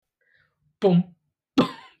Boom, boom,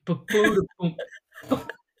 boom, boom, boom, boom,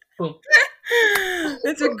 boom.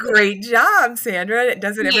 It's a great job, Sandra.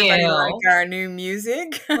 Doesn't everybody like Yeah. our new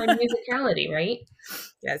music? Or musicality, right?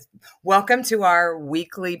 Yes. Welcome to our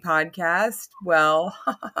weekly podcast. Well,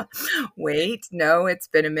 wait, no, it's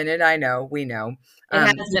been a minute. I know, we know.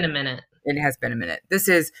 It has been a minute. It has been a minute. This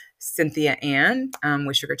is Cynthia and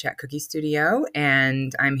with Sugar Chat Cookie Studio,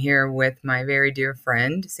 and I'm here with my very dear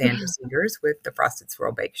friend Sandra Seegers with the Frosted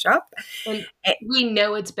Swirl Bake Shop. And we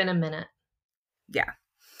know it's been a minute. Yeah.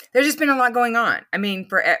 There's just been a lot going on. I mean,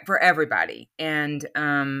 for everybody. And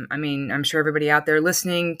I mean, I'm sure everybody out there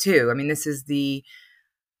listening too. I mean, this is the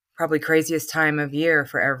probably craziest time of year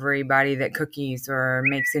for everybody that cookies or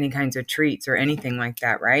makes any kinds of treats or anything like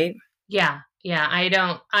that, right? Yeah.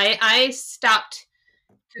 I stopped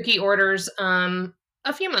cookie orders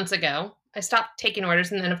a few months ago. I stopped taking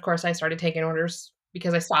orders, and then of course I started taking orders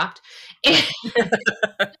because I stopped.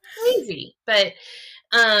 Crazy. But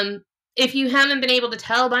if you haven't been able to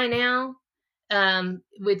tell by now,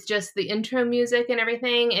 with just the intro music and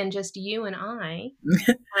everything, and just you and I,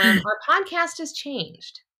 our podcast has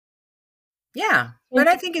changed. Yeah, but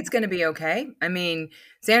I think it's going to be okay. I mean,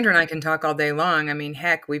 Sandra and I can talk all day long. I mean,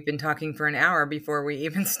 heck, we've been talking for an hour before we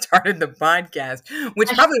even started the podcast, which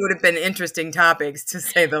probably would have been interesting topics, to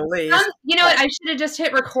say the least. You know what? I should have just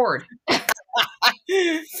hit record.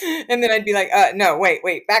 And then I'd be like, no,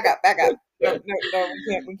 wait, back up. No,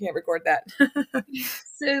 we can't record that.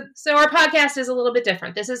 So our podcast is a little bit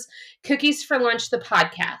different. This is Cookies for Lunch, the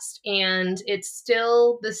podcast, and it's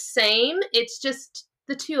still the same. It's just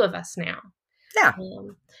the two of us now. Yeah.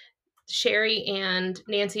 Sherry and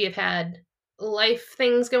Nancy have had life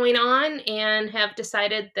things going on and have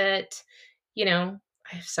decided that,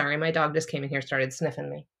 sorry, my dog just came in here, started sniffing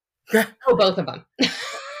me. Oh, both of them.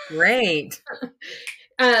 Great.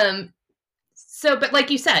 But like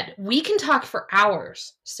you said, we can talk for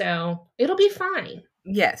hours, so it'll be fine.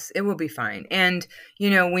 Yes, it will be fine. And,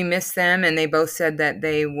 we miss them, and they both said that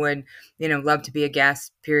they would, love to be a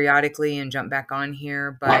guest periodically and jump back on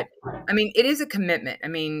here. But I mean, it is a commitment. I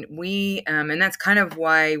mean, we, and that's kind of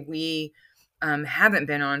why we haven't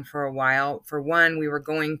been on for a while. For one, we were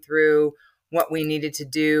going through what we needed to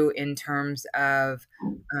do in terms of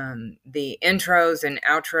the intros and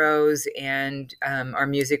outros and our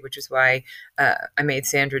music, which is why I made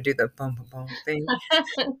Sandra do the boom, boom, boom thing.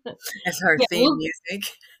 That's our theme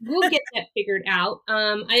music. We'll get that figured out.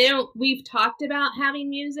 We've talked about having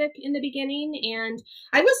music in the beginning, and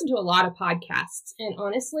I listen to a lot of podcasts, and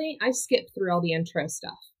honestly, I skipped through all the intro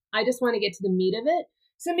stuff. I just want to get to the meat of it.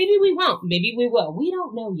 So maybe we won't. Maybe we will. We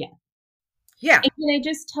don't know yet. Yeah. And can I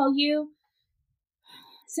just tell you,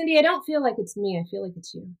 Cindy, I don't feel like it's me. I feel like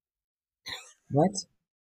it's you. What?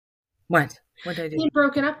 What did I do? Being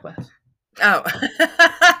broken up with. Oh.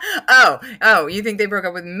 Oh, you think they broke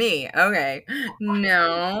up with me? Okay.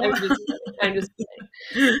 No. I'm just kidding.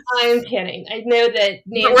 I'm kidding. I know that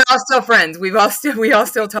Nancy, we're all still friends. We all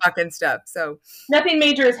still talk and stuff. So nothing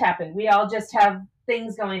major has happened. We all just have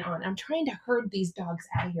things going on. I'm trying to herd these dogs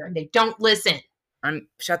out of here and they don't listen.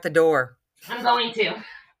 Shut the door. I'm going to.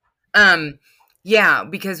 Yeah,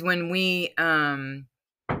 because when we for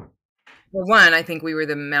one, I think we were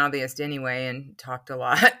the mouthiest anyway and talked a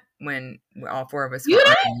lot when all four of us were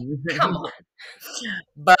on. Come on.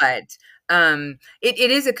 But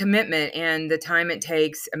it is a commitment, and the time it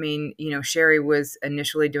takes. I mean, Sherry was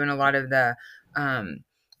initially doing a lot of the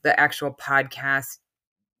actual podcast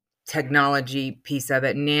technology piece of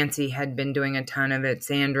it. Nancy had been doing a ton of it.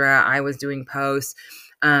 Sandra, I was doing posts.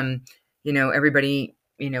 Everybody,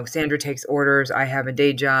 Sandra takes orders. I have a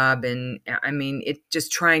day job. And I mean, it's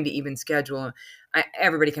just trying to even schedule.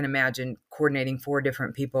 Everybody can imagine coordinating 4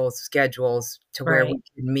 different people's schedules to where we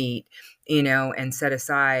can meet, and set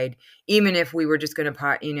aside, even if we were just going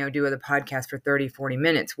to, do the podcast for 30, 40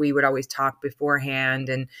 minutes, we would always talk beforehand.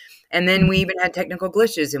 And then we even had technical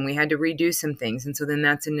glitches and we had to redo some things. And so then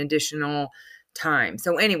that's an additional time.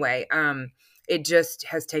 So anyway, it just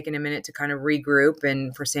has taken a minute to kind of regroup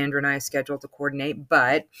and for Sandra and I's schedule to coordinate.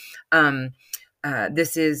 But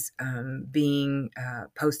this is being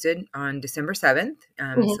posted on December 7th.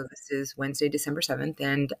 So this is Wednesday, December 7th.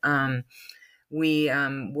 And we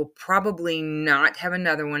will probably not have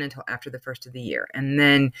another one until after the first of the year. And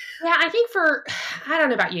then... Yeah, I think I don't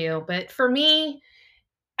know about you, but for me,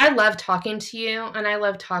 I love talking to you and I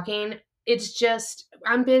love talking. It's just,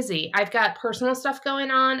 I'm busy. I've got personal stuff going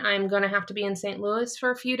on. I'm going to have to be in St. Louis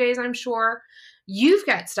for a few days, I'm sure. You've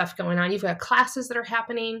got stuff going on. You've got classes that are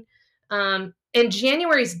happening. And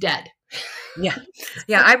January's dead. Yeah.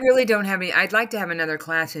 I really don't have any. I'd like to have another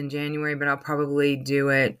class in January, but I'll probably do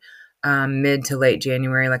it mid to late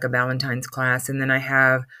January, like a Valentine's class. And then I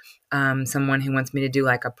have someone who wants me to do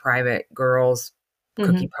like a private girls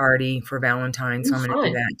cookie Mhm. party for Valentine's. Ooh, So I'm going to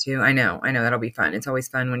do fun. that too. I know that'll be fun. It's always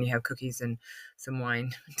fun when you have cookies and some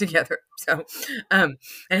wine together. So, and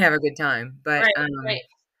have a good time. But, Right, right.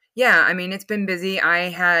 yeah, I mean, it's been busy. I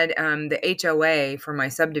had the HOA for my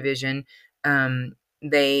subdivision.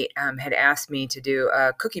 They had asked me to do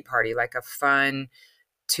a cookie party, like a fun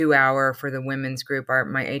 2 hour for the women's group.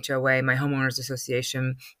 My HOA, my homeowners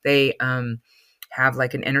association, they have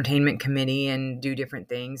like an entertainment committee and do different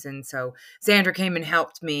things. And so Sandra came and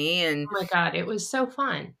helped me, and Oh my god, it was so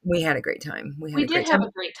fun. we had a great time. We had We a did great have time.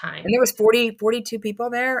 a great And time. there was 42 people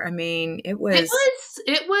there. I mean, It was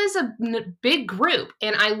a big group,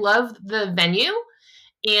 and I loved the venue,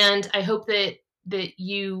 and I hope that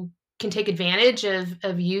you can take advantage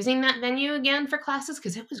of using that venue again for classes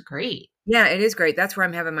because it was great. yeah, it is great. That's where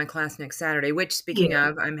I'm having my class next Saturday, which, speaking Yeah.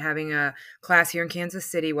 of, I'm having a class here in Kansas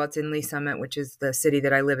City. Well, it's in Lee Summit, which is the city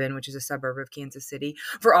that I live in, which is a suburb of Kansas City,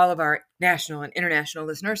 for all of our national and international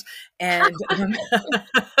listeners. And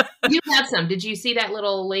You have some. Did you see that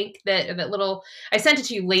little link that little I sent it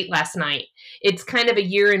to you late last night. It's kind of a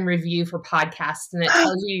year in review for podcasts, and it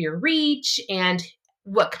tells you your reach and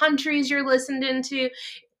what countries you're listened into.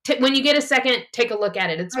 When you get a second, take a look at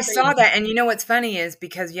it. It's I saw pretty. that, and you know what's funny is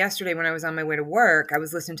because yesterday when I was on my way to work, I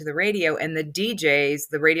was listening to the radio, and the DJs,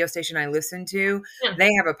 the radio station I listen to, Yeah. they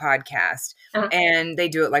have a podcast, Uh-huh. and they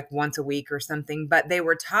do it like once a week or something. But they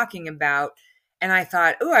were talking about, and I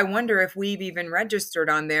thought, oh, I wonder if we've even registered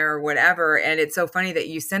on there or whatever. And it's so funny that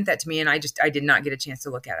you sent that to me, and I did not get a chance to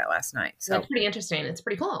look at it last night. That's So, pretty interesting. It's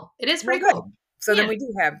pretty cool. It is well, pretty cool. good. So then Yeah. we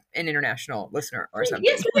do have an international listener or something.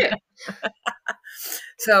 Yes, we do.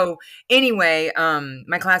 So anyway,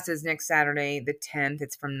 my class is next Saturday, the 10th.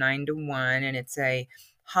 It's from 9 to 1, and it's a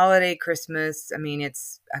holiday Christmas. I mean,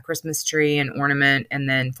 it's a Christmas tree and ornament, and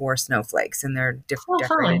then 4 snowflakes, and they're Oh,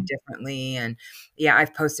 decorated fun. differently. And yeah,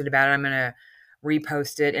 I've posted about it. I'm gonna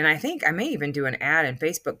repost it, and I think I may even do an ad in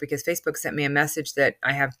Facebook because Facebook sent me a message that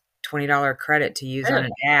I have $20 credit to use on Really?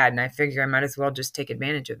 an ad, and I figure I might as well just take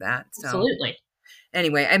advantage of that. So Absolutely.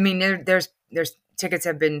 anyway, I mean, there's tickets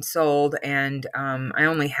have been sold, and I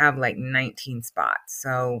only have like 19 spots.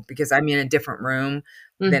 So because I'm in a different room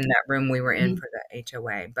than that room we were in Mhm. for the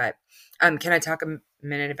HOA. But can I talk a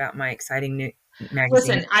minute about my exciting new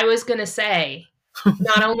magazine? Listen, I was gonna say,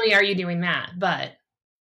 not only are you doing that, but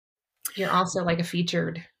you're also like a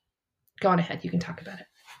featured. Go on ahead. You can talk about it.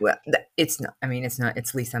 Well, it's not. I mean, it's not.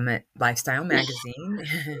 It's Lee Summit Lifestyle Magazine,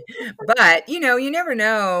 but you never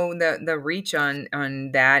know the reach on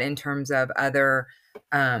that in terms of other,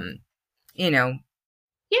 um, you know,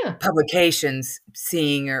 Yeah. publications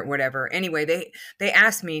seeing or whatever. Anyway, they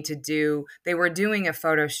asked me to do they were doing a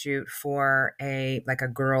photo shoot for a like a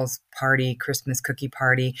girls party, Christmas cookie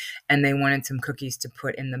party, and they wanted some cookies to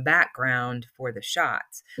put in the background for the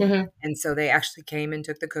shots. Mhm. And so they actually came and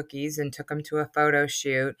took the cookies and took them to a photo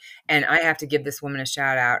shoot. And I have to give this woman a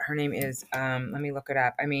shout out. Her name is, let me look it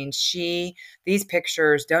up. I mean, these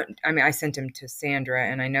pictures don't, I mean, I sent them to Sandra,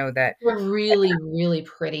 and I know that, They're really, really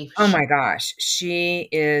pretty. oh my gosh, she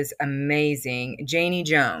is amazing. Janie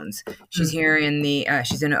Jones. She's Mhm. here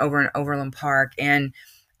she's over in Overland Park, and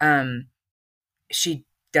um, she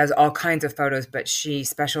does all kinds of photos, but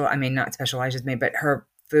I mean, not specializes me, but her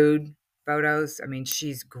food photos, I mean,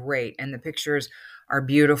 she's great. And the pictures are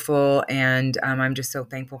beautiful. And I'm just so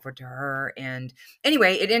thankful to her. And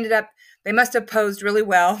anyway, they must have posed really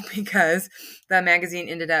well because the magazine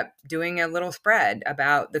ended up doing a little spread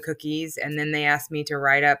about the cookies. And then they asked me to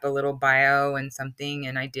write up a little bio and something,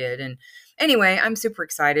 and I did. And anyway, I'm super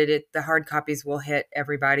excited. The hard copies will hit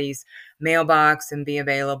everybody's mailbox and be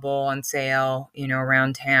available on sale,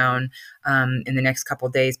 around town in the next couple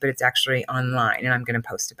of days. But it's actually online, and I'm going to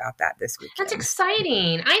post about that this That's weekend.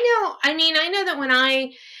 exciting. I know. I mean, I know that when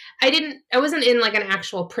I wasn't in like an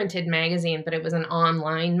actual printed magazine, but it was an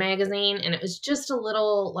online magazine, and it was just a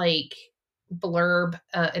little like blurb,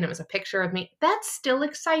 and it was a picture of me. That's still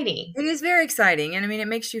exciting. It is very exciting, and I mean, it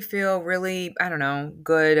makes you feel really, I don't know,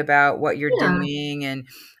 good about what you're Yeah. doing.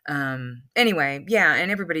 And anyway, yeah,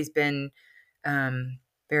 and everybody's been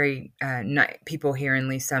very people here in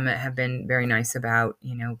Lee Summit have been very nice about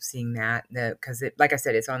seeing that because like I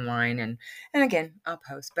said, it's online, and again, I'll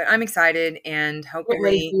post. But I'm excited, and Get ready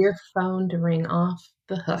hopefully, for your phone to ring off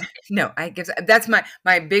the hook. no, I guess that's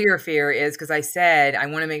my bigger fear is because I said I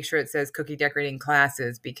want to make sure it says cookie decorating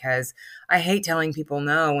classes because I hate telling people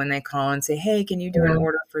no when they call and say, "Hey, can you do an Yeah.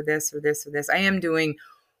 order for this or this or this?" I am doing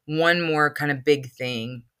one more kind of big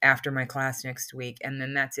thing after my class next week, and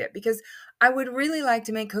then that's it. Because I would really like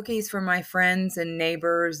to make cookies for my friends and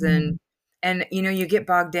neighbors, Mhm. and you get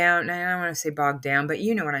bogged down. And I don't want to say bogged down, but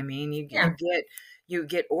you know what I mean. Yeah. You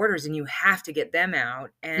get orders, and you have to get them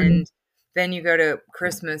out, Mhm. and then you go to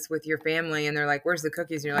Christmas with your family, and they're like, "Where's the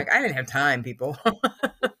cookies?" And you're like, "I didn't have time, people."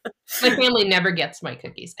 My family never gets my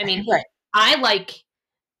cookies. I mean, Right. I like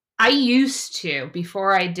I used to,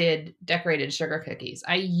 before I did decorated sugar cookies,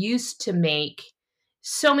 I used to make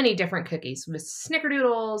so many different cookies with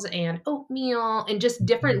snickerdoodles and oatmeal and just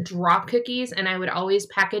different drop cookies, and I would always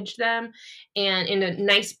package them and in a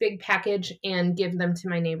nice big package and give them to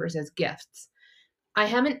my neighbors as gifts. I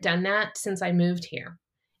haven't done that since I moved here,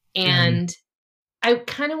 Mhm. and I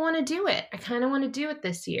kinda wanna do it. I kinda wanna do it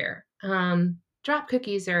this year. Drop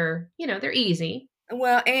cookies are, they're easy.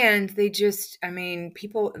 Well, and they just I mean,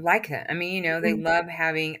 people like that. I mean, they Mhm, love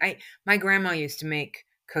having I my grandma used to make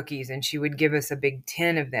cookies, and she would give us a big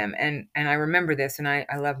tin of them, and I remember this, and I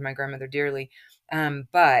loved my grandmother dearly,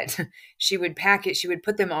 but she would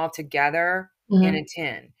put them all together in mhm, a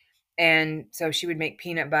tin, and so she would make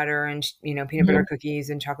peanut butter and, peanut butter mhm, cookies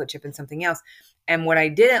and chocolate chip and something else, and what I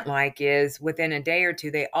didn't like is within a day or 2,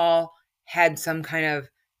 they all had some kind of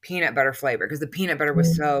peanut butter flavor because the peanut butter was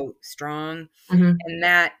mhm, so strong, mhm. and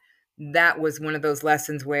that was one of those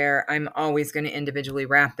lessons where I'm always gonna individually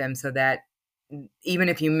wrap them so that even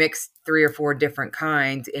if you mix 3 or 4 different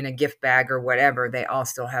kinds in a gift bag or whatever, they all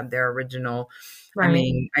still have their original. I Right.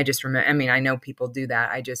 mean, I mean, I know people do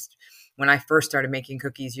that. I just when I first started making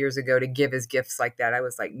cookies years ago to give as gifts like that, I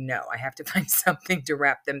was like, "No, I have to find something to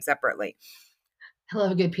wrap them separately." I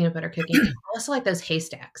love a good peanut butter cookie. I also like those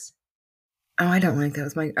haystacks. Oh, I don't like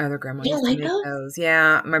those. My other grandma You don't used to like make those? those.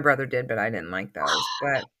 Yeah, my brother did, but I didn't like those,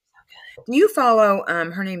 but do you follow,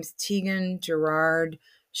 her name's Tegan Gerard.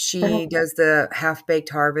 She does the Half-Baked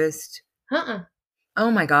Harvest. Uh-uh.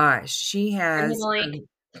 Oh my gosh, she Send me has, the link.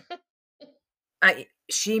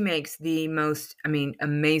 she makes the most, I mean,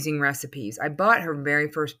 amazing recipes. I bought her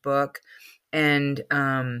very first book, and,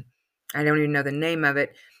 I don't even know the name of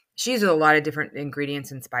it. She uses a lot of different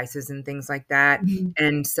ingredients and spices and things like that, Mhm,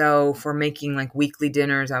 and so for making, like, weekly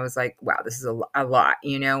dinners, I was like, "Wow, this is a lot,"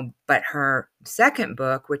 but her 2nd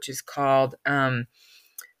book, which is called,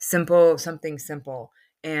 Simple something simple,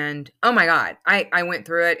 and, oh my god, I went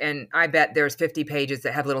through it, and I bet there's 50 pages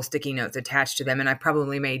that have little sticky notes attached to them, and I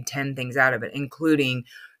probably made 10 things out of it, including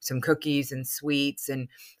some cookies and sweets, and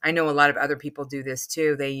I know a lot of other people do this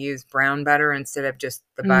too. They use brown butter instead of just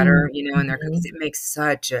the butter, mm, in their cookies. mhm. It makes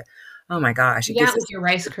such a oh my gosh, it Do gives that it with such your a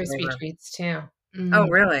Rice good Krispie flavor. treats too. Oh, Mm,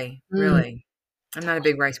 really? mm. Really? I'm not a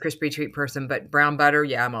big Rice Krispie treat person, but brown butter,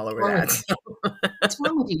 yeah, I'm all What's over wrong with that, you? so What's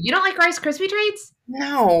wrong with you? You don't like Rice Krispie treats?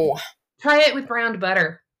 No. Try it with browned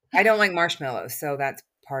butter. I don't like marshmallows, so that's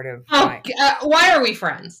part of Oh, why. why are we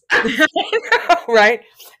friends? Right?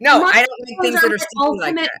 No, I don't like Marshmallows things are that are my sticky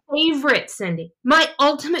like ultimate that. favorite, Cindy. My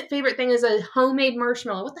ultimate favorite thing is a homemade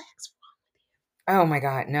marshmallow. What the heck's Oh my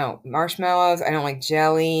god, no. Marshmallows, I don't like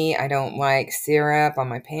jelly, I don't like syrup on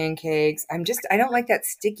my pancakes. I don't like that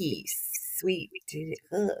sticky sweet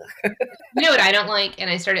ugh. You know what I don't like? And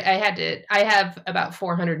I have about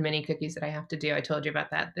 400 mini cookies that I have to do. I told you about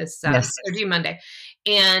that. Yes. They're due Monday.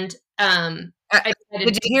 And, I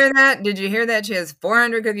Did decided you hear that? Did you hear that? She has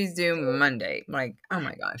 400 cookies due Monday. Like, oh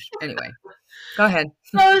my gosh. Anyway, go ahead.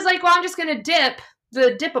 so I was like, well, I'm just gonna dip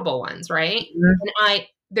the dippable ones, right? Mhm. And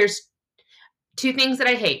there's 2 things that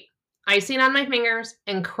I hate: icing on my fingers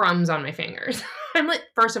and crumbs on my fingers. I'm like,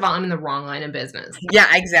 first of all, I'm in the wrong line of business. Yeah,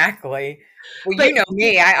 exactly. Well, But you know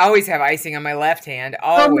me, I always have icing on my left hand,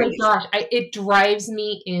 oh my always. gosh, it drives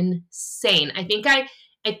me insane. I think,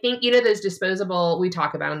 those disposable we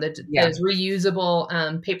talk about them, Yeah. those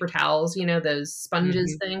reusable, paper towels, those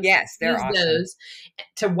sponges Mhm. things. Yes, they're Use awesome. those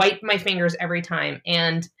to wipe my fingers every time,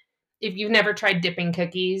 and if you've never tried dipping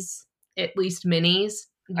cookies, at least minis,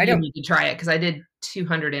 I you don't need to try it because I did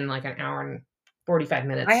 200 in, like, an hour and 45 I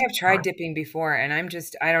minutes. have tried dipping before, and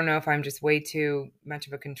I don't know if I'm just way too much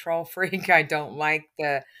of a control freak. I don't like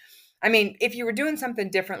I mean, if you were doing something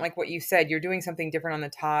different, like what you said, you're doing something different on the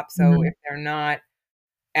top, so Mhm, if they're not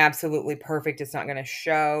absolutely perfect, it's not gonna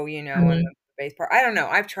show, on mhm, the base part. I don't know.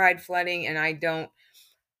 I've tried flooding, and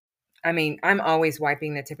I mean, I'm always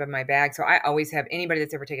wiping the tip of my bag, so I always have anybody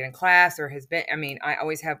that's ever taken a class or has been I mean, I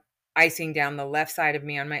always have icing down the left side of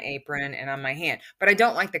me on my apron and on my hand, but I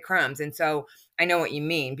don't like the crumbs, and so I know what you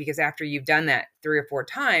mean because after you've done that 3 or 4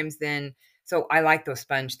 times, then so I like those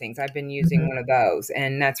sponge things. I've been using mhm. one of those,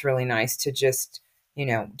 and that's really nice to just,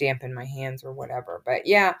 dampen my hands or whatever, but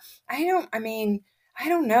yeah, I mean, I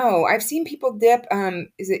don't know. I've seen people dip,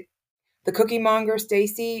 is it the cookie monger,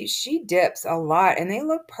 Stacy, she dips a lot and they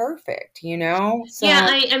look perfect, you know? Yeah,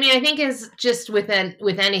 So, I mean, I think is just with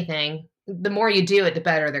anything, the more you do it, the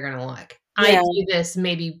better they're gonna look. I yeah. do this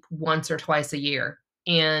maybe once or twice a year,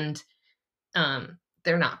 and,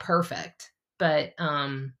 they're not perfect, but,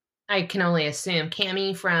 I can only assume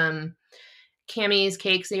Cami from Cammy's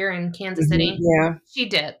Cakes here in Kansas Mhm, City, yeah. she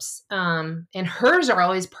dips, and hers are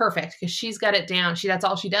always perfect because 'cause she's got it down. That's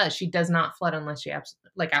all she does. She does not flood unless she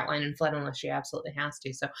like, outline and flood unless she absolutely has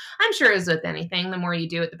to, so I'm sure as with anything, the more you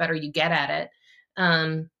do it, the better you get at it.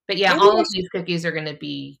 But yeah, Maybe all I of these cookies are gonna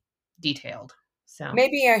be detailed, so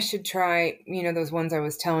Maybe I should try, those ones I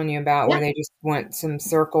was telling you about where yeah. they just want some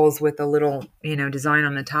circles with a little, design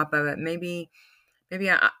on the top of it.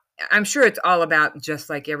 I'm sure it's all about just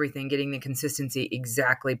like everything, getting the consistency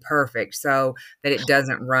exactly perfect so that it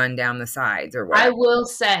doesn't run down the sides or I whatever. will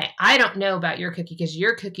say, I don't know about your cookie because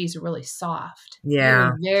your cookies are really soft. You're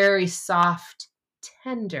Yeah, a very soft,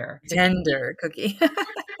 tender cookie, tender cookie.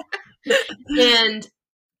 and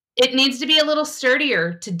it needs to be a little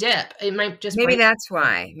sturdier to dip. It might just Maybe break. that's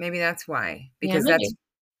why. Maybe that's why. Yeah, Because maybe.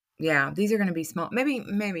 yeah, these are going to be small. Maybe.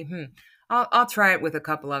 I'll try it with a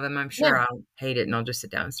couple of them. I'm Yeah. sure I'll hate it and I'll just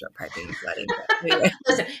sit down and start piping and flooding. But anyway.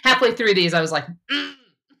 Listen, halfway through these, I was like, "Mm."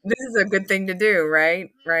 This is a good thing to do, right?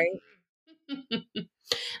 Right?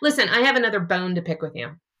 Listen, I have another bone to pick with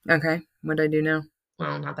you. Okay. What do I do now?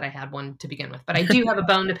 Well, not that I had one to begin with, but I do have a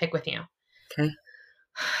bone to pick with you. Okay.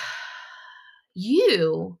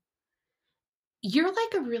 You, you're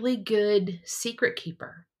like a really good secret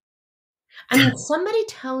keeper. I mean, somebody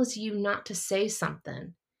tells you not to say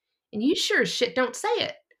something, and you sure as shit don't say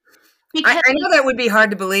it because I know that would be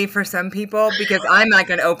hard to believe for some people because I'm like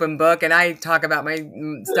an open book and I talk about my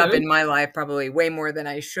stuff Mhm, in my life probably way more than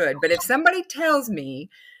I should. But if somebody tells me,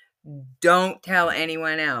 don't tell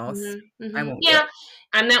anyone else, mhm, I mhm. won't do Yeah, it.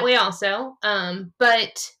 I'm that way also.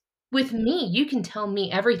 But with me, you can tell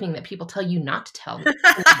me everything that people tell you not to tell me.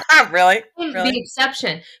 Really? I'm the Really?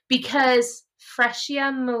 exception because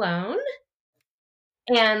Freshia Malone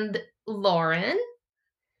and Lauren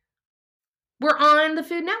were on the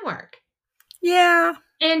Food Network, Yeah.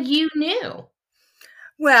 and you knew.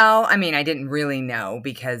 Well, I mean, I didn't really know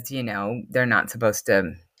because, they're not supposed to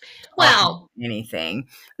talk about Well, anything.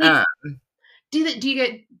 they Um, do you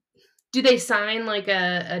get do they sign like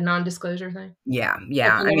a non-disclosure thing? yeah,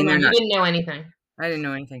 yeah. Okay, I never mean, they're mind. You not didn't know anything. I didn't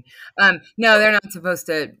know anything. No, they're not supposed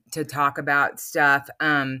to talk about stuff.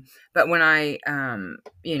 But when I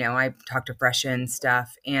talked to Fresh and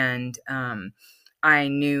stuff, and I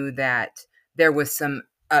knew that there was some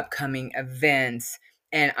upcoming events,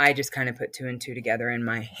 and I just kind of put two and two together in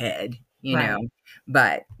my head, you know. Right.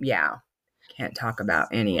 But yeah, can't talk about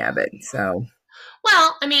any of it. So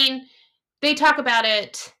Well, I mean, they talk about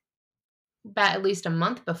it about at least a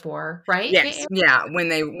month before, right? They yes, air. yeah,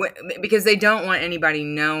 because they don't want anybody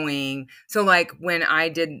knowing. So, like, when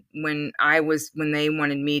they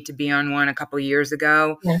wanted me to be on one a couple of years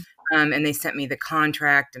ago, Yeah. and they sent me the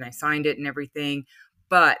contract and I signed it and everything,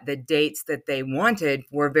 but the dates that they wanted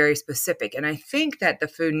were very specific, and I think that the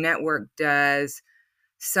Food Network does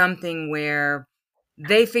something where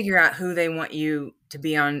they figure out who they want you to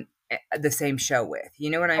be on the same show with. You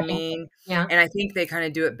know what I Okay. mean? Yeah. And I think they kind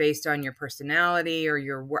of do it based on your personality or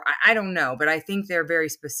your work. I don't know, but I think they're very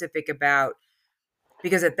specific about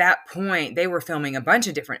because at that point they were filming a bunch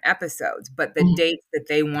of different episodes, but the Mhm. dates that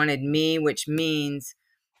they wanted me, which means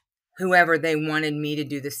whoever they wanted me to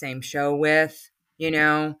do the same show with, you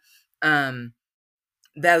know, um,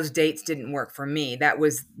 those dates didn't work for me. That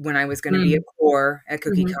was when I was going to be a Mm. core at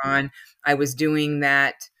Mhm. CookieCon. I was doing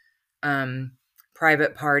that um,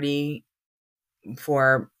 private party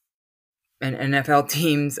for an NFL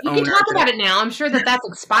team's You can owner. talk about it now. I'm sure that that's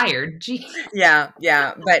expired. Gee. Yeah,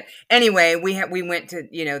 yeah. But anyway, we went to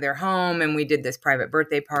their home and we did this private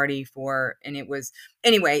birthday party and it was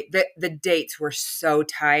anyway. The dates were so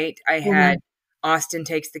tight. I had Mhm. Austin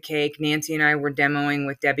Takes the Cake. Nancy and I were demoing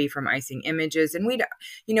with Debbie from Icing Images, and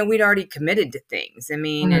we'd already committed to things. I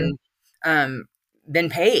mean, Mhm. and been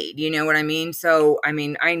paid. You know what I mean? So I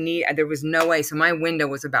mean, there was no way. So my window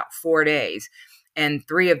was about 4 days. And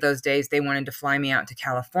 3 of those days, they wanted to fly me out to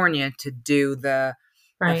California to do the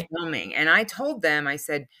Right. filming. And I told them, I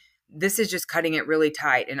said, this is just cutting it really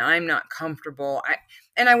tight and I'm not comfortable.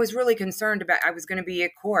 I was really concerned about I was going to be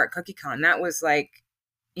at core at CookieCon. That was like,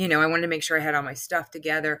 I wanted to make sure I had all my stuff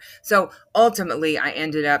together. So ultimately I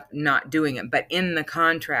ended up not doing it. But in the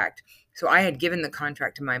contract, so I had given the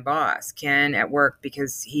contract to my boss, Ken, at work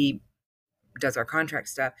because he does our contract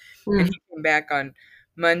stuff. And Mm. he came back on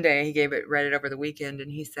Monday. Read it over the weekend,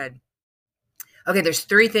 and he said, okay, there's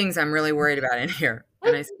three things I'm really worried about in here.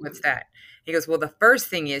 And I said, "What's that?" He goes, "Well, the first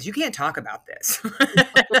thing is you can't talk about this."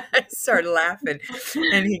 I started laughing.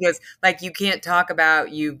 And he goes, like, you can't talk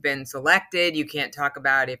about you've been selected. You can't talk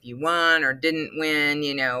about if you won or didn't win,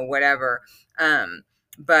 whatever.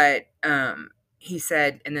 But he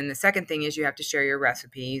said, and then the second thing is you have to share your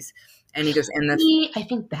recipes. And he goes, and See, I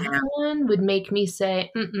think that yeah, one would make me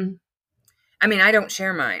say, mm-mm. I mean, I don't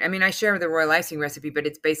share mine. I mean, I share the royal icing recipe, but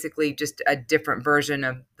it's basically just a different version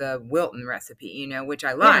of the Wilton recipe, which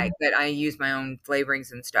I Yeah, like, but I use my own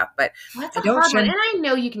flavorings and stuff. But that's I a don't hard share. one. And I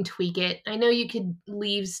know you can tweak it. I know you could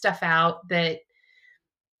leave stuff out that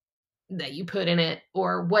you put in it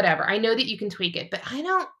or whatever. I know that you can tweak it, but I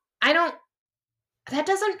don't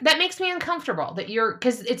that makes me uncomfortable that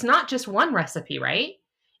because it's not just one recipe, right?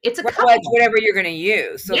 It's a Well, it's couple. whatever you're going to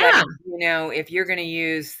use. So, like, Yeah, if you're going to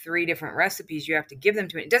use three different recipes, you have to give them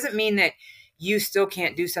to me. It doesn't mean that you still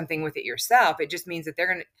can't do something with it yourself. It just means that they're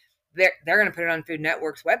going to put it on Food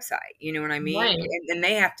Network's website. You know what I mean? right. And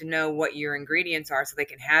they have to know what your ingredients are so they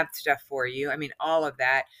can have stuff for you. I mean, all of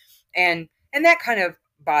that, and that kind of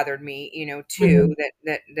bothered me, too.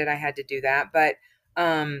 Mhm. That I had to do that, but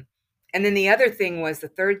um, and then the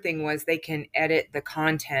third thing was they can edit the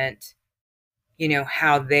content,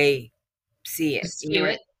 how they see it. Skew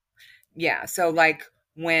it, Yeah. So, like,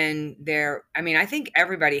 when I mean, I think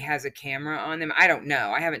everybody has a camera on them. I don't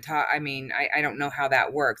know. I haven't taught, I mean, I don't know how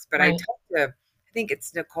that works, but I right. talked to, I think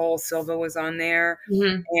it's Nicole Silva was on there,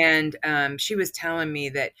 Mhm. and she was telling me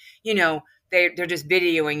that, they're just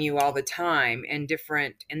videoing you all the time and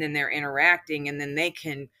then they're interacting, and then they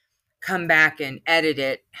can come back and edit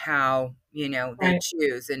it how, they Right.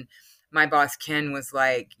 choose. And my boss, Ken, was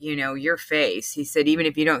like, your face. He said, even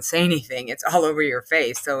if you don't say anything, it's all over your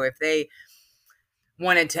face. So if they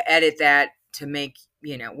wanted to edit that to make,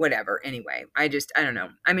 whatever. Anyway, I don't know.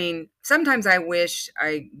 I mean, sometimes I wish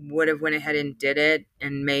I would have went ahead and did it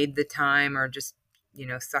and made the time or just,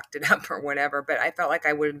 sucked it up or whatever. But I felt like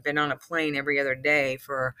I would have been on a plane every other day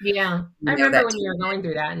for, Yeah. I remember that when you were 2 minutes. going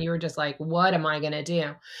through that and you were just like, "What am I gonna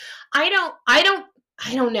do?" I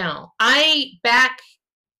don't know.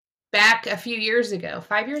 Back a few years ago,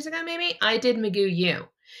 5 years ago maybe, I did Magoo U,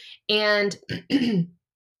 and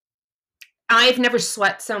I've never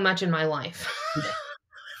sweat so much in my life.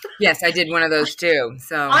 Yes, I did one of those too.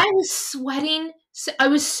 So, I was sweating. I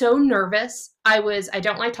was so nervous. I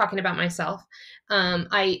don't like talking about myself.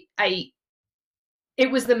 I it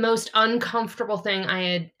was the most uncomfortable thing I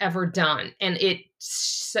had ever done, and it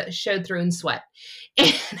showed through in sweat.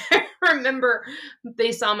 And I remember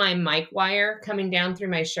they saw my mic wire coming down through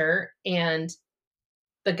my shirt, and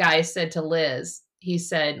the guy said to Liz, he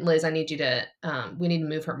said, "Liz, I need you to, we need to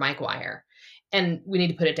move her mic wire, and we need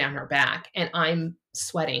to put it down her back." And I'm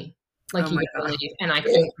sweating oh like you my wouldn't God. believe, and I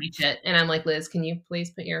couldn't reach it. And I'm like, "Liz, can you please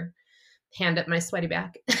put your hand up my sweaty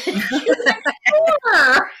back?" She was like,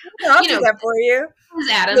 "Sure." I'll You do know, that for you. Liz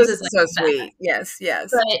Adams This is is like so the best. sweet. Yes,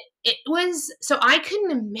 yes. But it was so I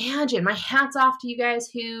couldn't imagine. My hat's off to you guys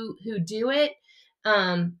who do it.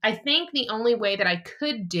 I think the only way that I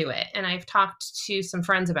could do it, and I've talked to some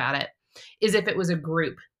friends about it, is if it was a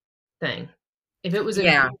group thing. If it was a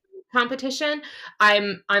Yeah. group competition,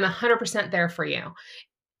 I'm 100% there for you.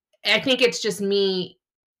 I think it's just me.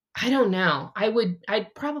 I don't know.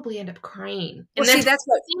 I'd probably end up crying, Well, and see, that doesn't that's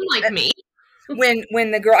what seem like me.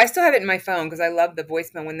 when the girl, I still have it in my phone because I love the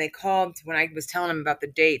voicemail when they called, when I was telling them about the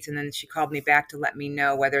dates, and then she called me back to let me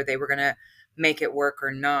know whether they were gonna make it work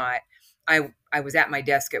or not. I was at my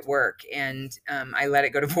desk at work, and I let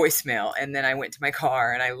it go to voicemail, and then I went to my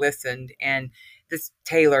car and I listened. And this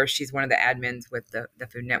Taylor, she's one of the admins with the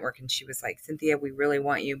Food Network, and she was like, "Cynthia, we really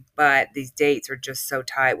want you, but these dates are just so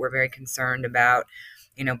tight. We're very concerned about,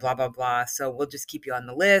 blah blah blah. So we'll just keep you on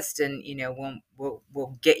the list, and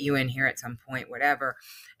we'll get you in here at some point, whatever."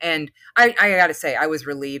 And I got to say, I was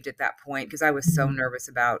relieved at that point because I was so Mhm. nervous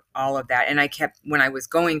about all of that, and I kept when I was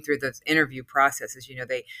going through the interview processes,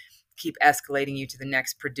 they keep escalating you to the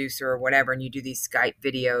next producer or whatever, and you do these Skype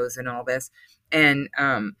videos and all this, and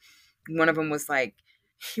one of them was like.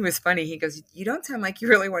 He was funny. He goes, "You don't sound like you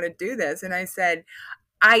really want to do this." And I said,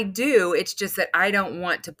 I do. It's just that I don't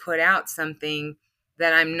want to put out something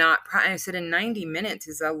that I'm not. I said, in 90 minutes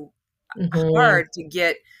is a Mhm. hard to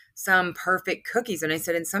get some perfect cookies. And I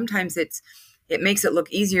said, and sometimes it makes it look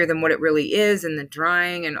easier than what it really is, and the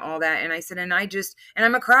drying and all that. And I said, and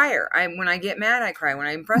I'm a crier. When I get mad, I cry. When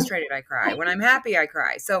I'm frustrated, I cry. When I'm happy, I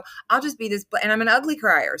cry. So I'll just be this, and I'm an ugly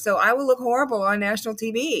crier. So I will look horrible on national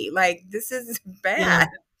TV. Like, this is Yeah. bad.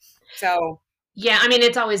 So Yeah, I mean,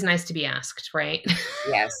 it's always nice to be asked, right?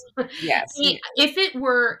 yes, I yes. mean, if it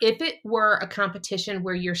were a competition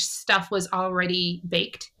where your stuff was already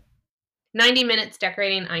baked 90 minutes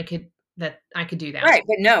decorating, I could do that. Right,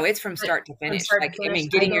 but no, it's from But start to from finish. start Like, to I finish, mean,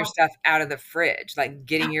 I getting your don't stuff out of the fridge, like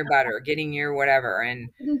getting your butter, getting your whatever, and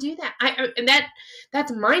couldn't do that. And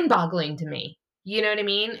that's mind-boggling to me. You know what I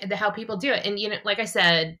mean? How people do it. And like I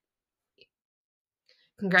said,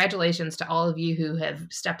 congratulations to all of you who have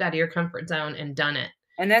stepped out of your comfort zone and done it.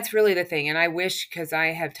 that's really the thing. And I wish, because I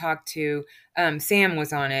have talked to Sam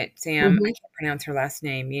was on it. Sam, I Mhm. can't pronounce her last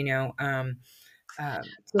name. Sam's Ah,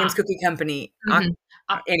 Cookie Company. mhm.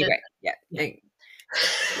 The Anyway, yeah, yeah. cute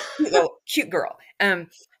little cute girl.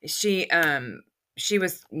 She she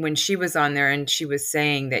was when she was on there, and she was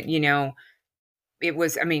saying that it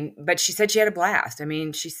was, I mean, but she said she had a blast. I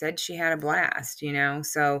mean, she said she had a blast,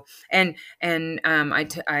 so, I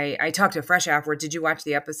talked to Fresh afterwards. Did you watch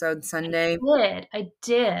the episode Sunday? I It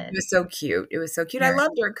did. was so cute. It was so cute. I Very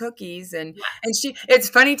loved her cookies, and yeah. it's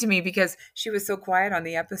funny to me because she was so quiet on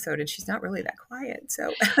the episode, and she's not really that quiet.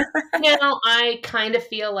 So I kind of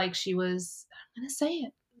feel like I'm gonna say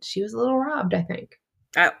it, she was a little robbed, I think.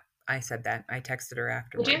 I I said that. I texted her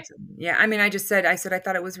Did you? afterwards. Yeah, I mean, I said I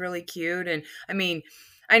thought it was really cute, and I mean,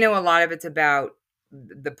 I know a lot of it's about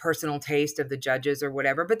the personal taste of the judges or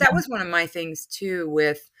whatever, but that Yeah. was one of my things too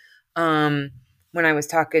with um when I was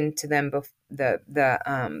talking to them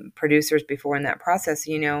the producers before in that process,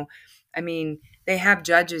 I mean, they have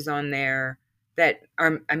judges on there that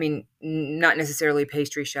are, I mean, not necessarily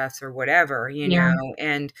pastry chefs or whatever, Yeah.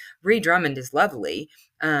 and Ree Drummond is lovely.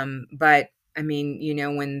 But I mean,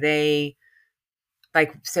 when they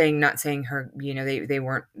like saying not saying her, they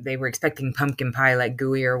were expecting pumpkin pie like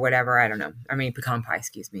gooey or whatever. I don't know. I mean pecan pie,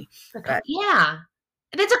 excuse me. But Yeah.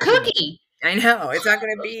 And it's a you know, cookie. I know it's not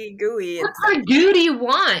gonna be gooey What and stuff. part of goo do you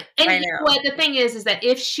want? And I you know know. what? The thing is that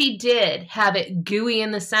if she did have it gooey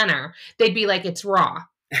in the center, they'd be like, it's raw.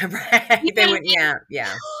 Right. You They know what would, I yeah,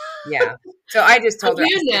 yeah, yeah. So I just I told her, I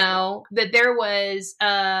do said, know that there was,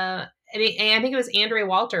 I think it was Andrea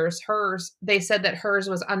Walters, hers, they said that hers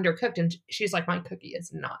was undercooked. And she's like, my cookie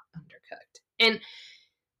is not undercooked. And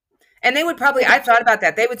and they would probably, I thought about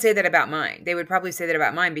that. They would say that about mine. They would probably say that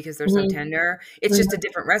about mine because they're so Mhm, tender. It's just a mhm,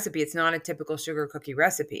 different recipe. It's not a typical sugar cookie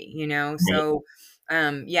recipe. right. So,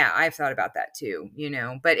 yeah, I've thought about that too.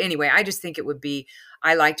 But anyway, I just think it would be,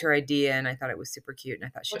 I liked her idea and I thought it was super cute and I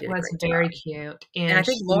thought she It did a was great very job. cute. And I And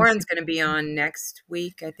think she's, Lauren's going to be on next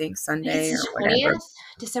week, I think I think it's Sunday or the whatever. 20th,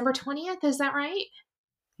 December 20th. Is that right?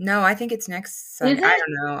 No, I think it's next Is Sunday. I it?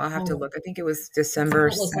 don't know. I'll have to Oh, look. I think it was don't December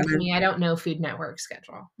listen to 7th. me. I don't know Food Network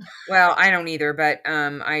schedule. Well, I don't either, but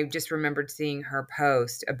I just remembered seeing her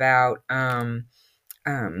post about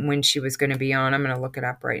when she was going to be on. I'm going to look it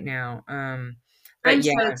up right now. But I'm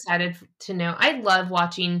yeah, so excited to know. I love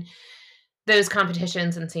watching those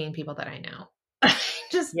competitions and seeing people that I know. I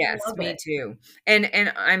just yes, love me it. too.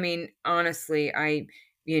 And I mean, honestly, I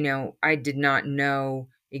did not know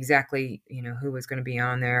exactly, who was going to be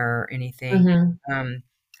on there or anything. Mhm. Um,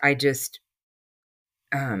 I just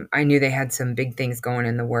I knew they had some big things going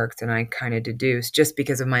in the works, and I kind of deduced just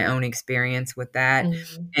because of my own experience with that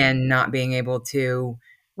Mhm. and not being able to, you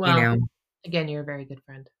Well, know, again, you're a very good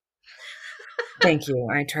friend. thank you.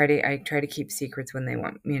 I try to keep secrets when they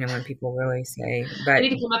want, when people really say, I but need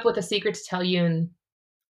to come up with a secret to tell you and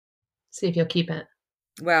see if you'll keep it.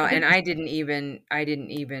 well, I and think I didn't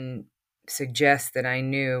even suggest that I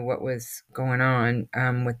knew what was going on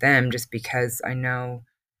with them just because I know.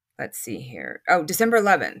 Let's see here. Oh, December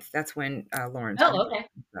 11th. That's when Lauren's going to oh, be. okay.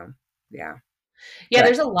 So yeah, Yeah, but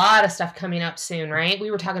there's a lot of stuff coming up soon, right?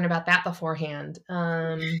 We were talking about that beforehand.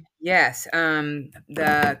 yes,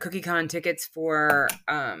 the CookieCon tickets for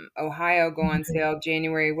Ohio go on sale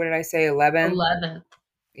January. What did I say? 11th. 11th.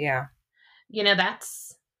 Yeah.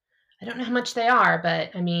 That's I don't know how much they are,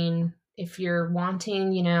 but I mean, if you're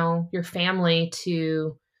wanting, your family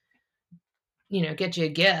to, get you a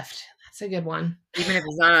gift, that's a good one. Even if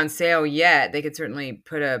it's not on sale yet, they could certainly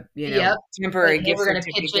put a Yep. But temporary hey, gift we're gonna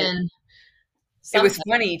pitch certificate. in It was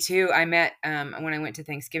something. funny too. I met when I went to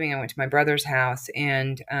Thanksgiving, I went to my brother's house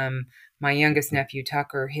and my youngest nephew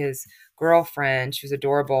Tucker, his girlfriend, she was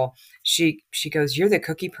adorable. She goes, "You're the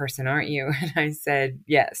cookie person, aren't you?" And I said,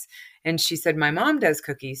 "Yes." And she said, "My mom does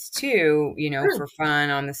cookies too, Hmm. for fun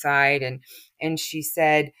on the side." And she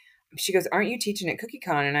goes, "Aren't you teaching at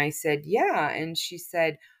CookieCon?" And I said, "Yeah." And she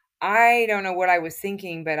said, "I don't know what I was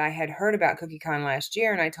thinking, but I had heard about CookieCon last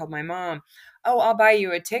year and I told my mom, 'Oh, I'll buy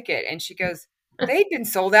you a ticket.'" And she goes, "They'd been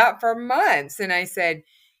sold out for months." And I said,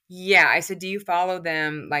 "Yeah." I said, "Do you follow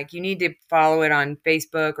them? Like, you need to follow it on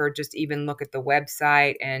Facebook or just even look at the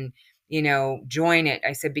website and, join it."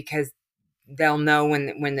 I said, "Because they'll know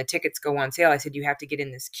when the tickets go on sale." I said, "You have to get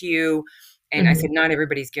in this queue." And I said, Mhm. "Not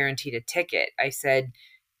everybody's guaranteed a ticket." I said,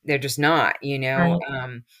 they're just not, you know?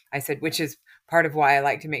 Right, I said, which is part of why I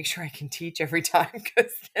like to make sure I can teach every time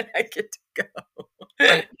because then I get to go.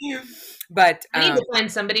 right. But, I need to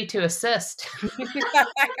find somebody to assist so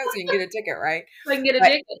you can get a ticket, right? so I can get a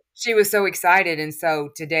But ticket. she was so excited, and so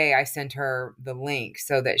today I sent her the link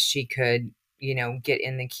so that she could, get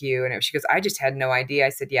in the queue, and she goes, "I just had no idea." I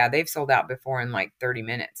said, "Yeah, they've sold out before in, like, 30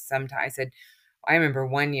 minutes sometimes." I said, I remember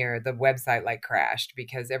one year the website, like, crashed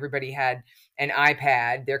because everybody had an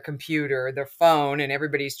iPad, their computer, their phone, and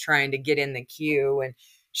everybody's trying to get in the queue, and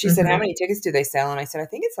she said, "How Mhm. many tickets do they sell?" And I said, "I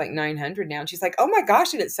think it's like 900 now." And she's like, "Oh my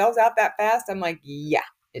gosh, and it sells out that fast?" I'm like, "Yeah,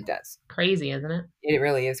 it does." Crazy, isn't it? It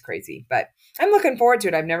really is crazy, but I'm looking forward to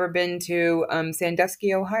it. I've never been to,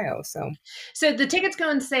 Sandusky, Ohio, so So the tickets go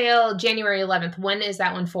on sale January 11th. When is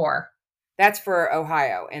that one for? that's for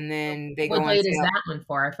Ohio, and then they go What on date is sale. that one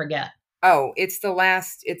for? I forget. Oh, it's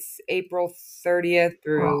April 30th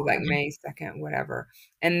through, Oh, like, May 2nd, whatever,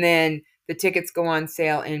 and then the tickets go on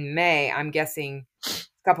sale in May. I'm guessing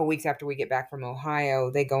a couple weeks after we get back from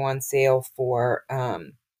Ohio, they go on sale for,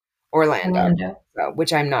 Orlando, Orlando. so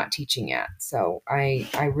which I'm not teaching at, so I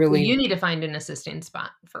Well, really. you need to find an assisting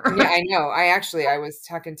spot for Yeah, I know. I was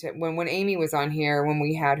talking to when Amy was on here, when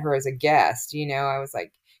we had her as a guest, I was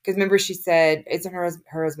like, because remember she said, isn't her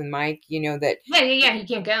husband Mike, that Yeah, yeah, yeah, he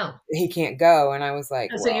can't go. he can't go, and I was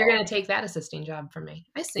like, Oh, so you're well, gonna take that assisting job from me.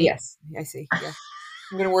 I see. yes, I see. Yeah,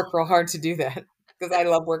 I'm gonna work real hard to do that because I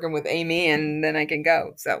love working with Amy, and then I can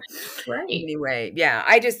go. So Great. anyway, yeah,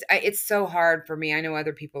 it's so hard for me. I know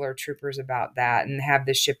other people are troopers about that and have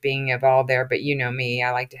the shipping of all there, but you know me,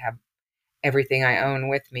 I like to have everything I own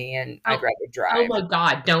with me, and I'd Oh, rather oh drive. my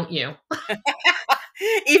God, don't you?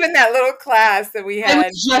 Even that little class that we I had.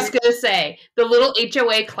 was just gonna say, the little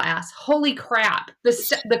HOA class, holy crap.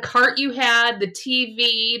 The cart you had, the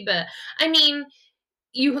TV, I mean,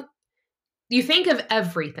 you you think of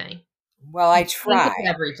everything. Well, You think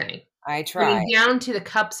of everything. I I mean, try. down to the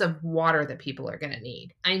cups of water that people are gonna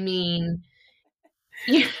need. I mean,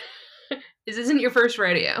 you this isn't your first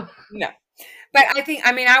rodeo. No. But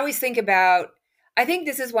I always think about I think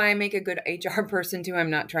this is why I make a good HR person too. I'm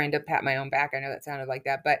not trying to pat my own back. I know that sounded like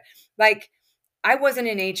that, but, like, I wasn't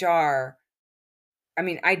in HR. I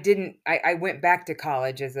mean, I went back to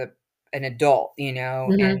college as an adult,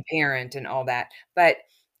 Mhm, and parent and all that, but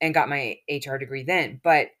and got my HR degree then,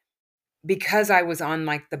 but because I was on,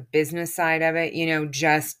 like, the business side of it,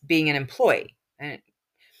 just being an employee, and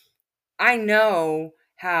I know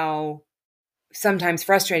how sometimes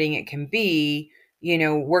frustrating it can be,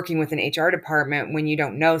 working with an HR department when you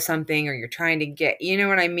don't know something or you're trying to get, you know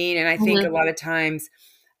what I mean? And I think a mhm, lot of times,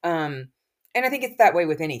 um, and I think it's that way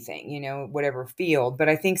with anything, whatever field. But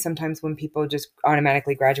I think sometimes when people just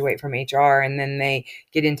automatically graduate from HR and then they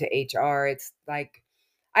get into HR, it's like,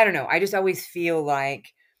 I don't know. I just always feel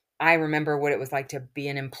like I remember what it was like to be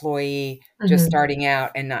an employee just mhm. starting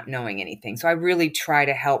out and not knowing anything. So I really try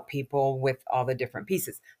to help people with all the different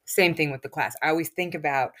pieces. Same thing with the class. I always think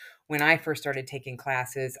about when I first started taking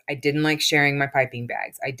classes, I didn't like sharing my piping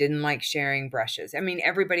bags. I didn't like sharing brushes. I mean,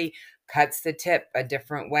 everybody cuts the tip a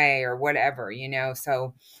different way or whatever,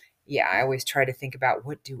 So yeah, I always try to think about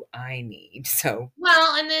what do I need. So,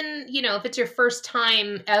 Well, and then, if it's your first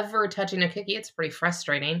time ever touching a cookie, it's pretty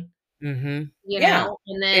frustrating, yeah,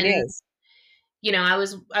 and it then, is. I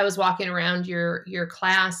was walking around your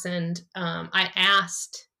class and, I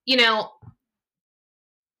asked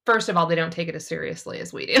first of all, they don't take it as seriously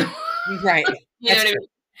as we do. Right. You know That's what I true. mean?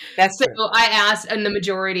 That's So true. I asked, and the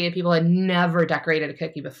majority of people had never decorated a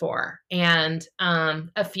cookie before, and,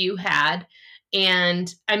 a few had,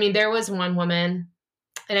 and, I mean, there was one woman,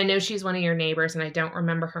 and I know she's one of your neighbors, and I don't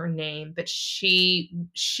remember her name, but she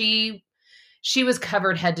was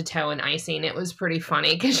covered head to toe in icing. It was pretty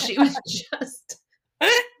funny because she was just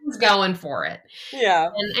she was going for it, Yeah.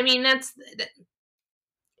 and, I mean,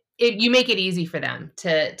 you make it easy for them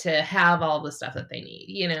to have all the stuff that they need,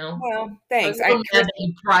 you know? Well, I was thanks. a little mad that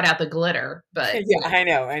you brought out the glitter, but, Yeah, I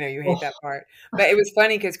know you hate ugh. that part. But it was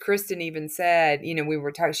funny because Kristen even said, we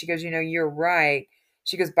were talking, she goes, "You're right."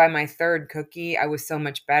 She goes, "By my 3rd cookie, I was so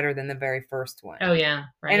much better than the very first one." Oh, yeah,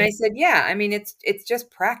 And I right? said, "Yeah, I mean, it's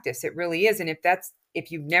just practice. It really is. And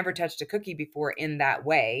if you've never touched a cookie before in that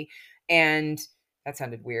way, and that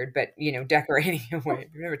sounded weird, but decorating a way.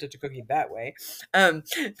 You've never touched a cookie that way. Um,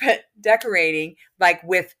 but decorating like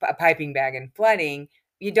with a piping bag and flooding,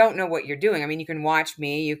 you don't know what you're doing. I mean, you can watch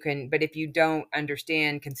me, but if you don't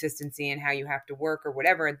understand consistency and how you have to work or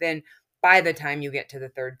whatever, then by the time you get to the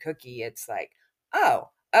 3rd cookie, it's like, oh,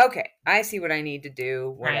 okay, I see what I need to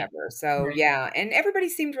do, Right, whatever. So, right. yeah, and everybody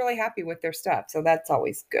seemed really happy with their stuff, so that's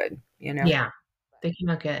always good, you know? Yeah, they came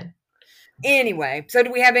out good. Anyway, so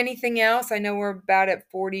do we have anything else? I know we're about at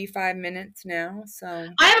 45 minutes now, so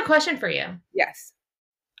I have a question for you. yes.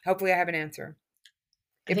 Hopefully I have an answer.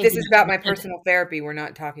 I If think this you is about my should. personal therapy, we're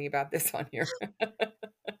not talking about this on here.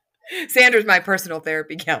 Sandra's my personal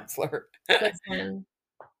therapy counselor. Listen,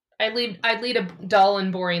 I lead a dull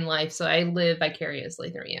and boring life, so I live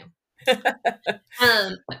vicariously through you.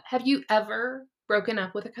 Have you ever broken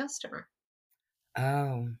up with a customer?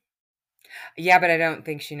 Oh. Yeah, but I don't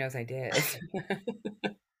think she knows I did.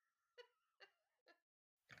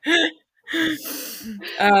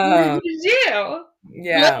 What Oh, did you do?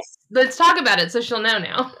 yeah. Let's talk about it so she'll know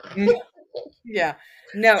now. Yeah.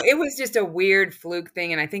 No, it was just a weird fluke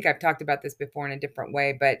thing, and I think I've talked about this before in a different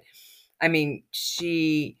way, but I mean,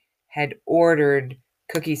 she had ordered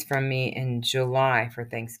cookies from me in July for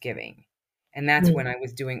Thanksgiving, and that's when Mm. I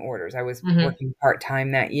was doing orders. I was Mhm, working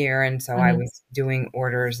part-time that year, and so I mhm. was doing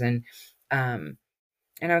orders um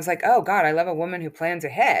and I was like, "Oh god, I love a woman who plans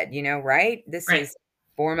ahead, right? This Right. is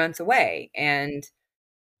 4 months away." And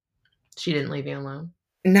She didn't leave you alone.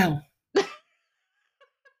 no,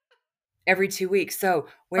 every 2 weeks. So,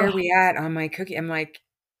 where are Oh, we at on my cookie? I'm like,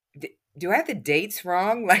 Do I have the dates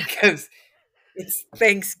wrong?" Like, cause it's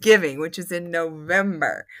Thanksgiving, which is in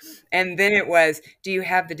November. And then it was, "Do you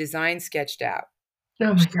have the design sketched out?"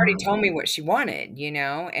 oh my She already god. told me what she wanted,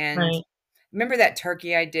 and Right. remember that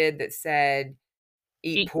turkey I did that said,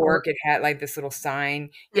 "Eat Eat pork. pork"? It had, like, this little sign,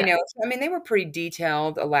 Yeah, I mean, they were pretty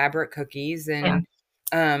detailed, elaborate cookies, yeah.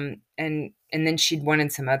 and then she'd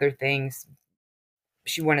wanted some other things.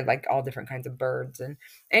 She wanted, like, all different kinds of birds, and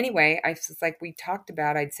anyway, I was like, we talked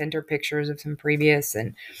about I'd sent her pictures of some previous,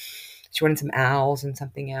 and she wanted some owls and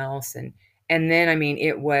something else, and then, I mean,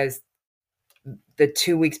 it was the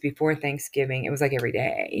 2 weeks before Thanksgiving, it was, like, every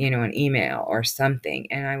day, an email or something,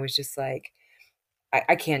 and I was just like,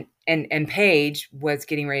 I can't. And Paige was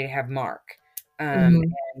getting ready to have Mark, Mhm. and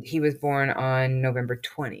he was born on November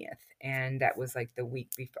 20th, and that was, like, the week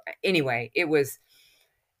before. Anyway, it was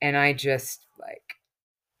and I just, like,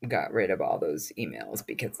 got rid of all those emails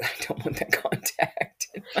because I don't want that contact.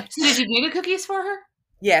 So did you do the cookies for her?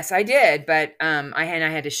 Yes, I did, but, I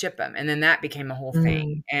had to ship them, and then that became a whole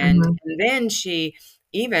thing, Mm, and mhm. and then she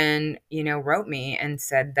even, wrote me and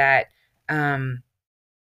said that,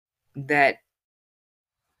 that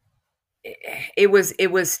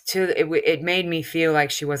it made me feel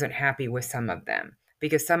like she wasn't happy with some of them,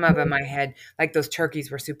 because some of them I had, like, those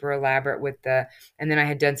turkeys were super elaborate and then I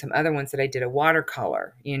had done some other ones that I did a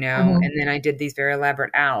watercolor, Mhm, and then I did these very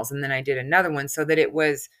elaborate owls, and then I did another one so that it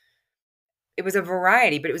was a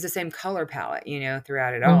variety, but it was the same color palette,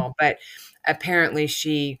 throughout it mhm. all, but apparently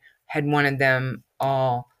she had wanted them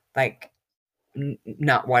all, like,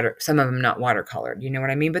 not water some of them not watercolored, you know what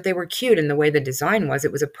I mean? But they were cute, and the way the design was,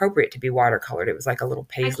 it was appropriate to be watercolored. It was like a little I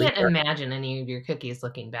paisley can't bird. imagine any of your cookies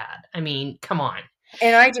looking bad. I mean, come on.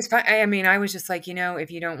 And I mean, I was just like,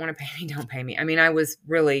 if you don't wanna pay me, don't pay me. I mean, I was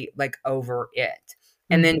really, like, over it.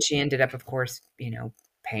 And Mhm. then she ended up, of course,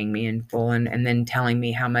 paying me in full, and then telling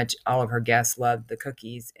me how much all of her guests loved the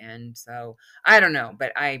cookies, and so, I don't know,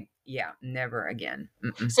 but yeah, never again.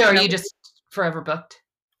 Mm-mm. So are No. you just forever booked?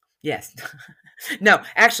 Yes. No,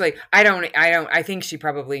 actually, I don't I think she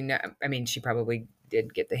probably I mean, she probably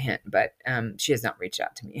did get the hint, but, she has not reached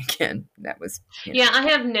out to me again. That was, Yeah, I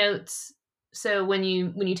have notes. So when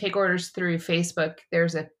you take orders through Facebook,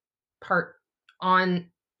 there's a part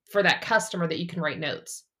on for that customer that you can write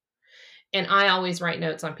notes. And I always write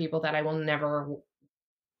notes on people that I will never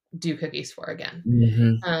do cookies for again.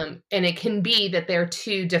 Mhm. And it can be that they're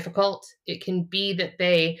too difficult. It can be that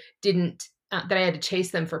they didn't that I had to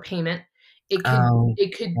chase them for payment. It could Oh,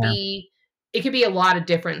 it could yeah. be it could be a lot of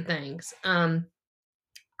different things. I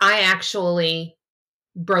actually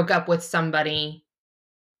broke up with somebody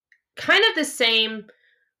kind of the same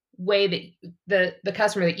way that the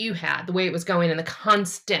customer that you had, the way it was going and the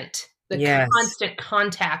Yes. constant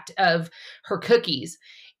contact of her cookies.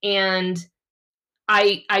 And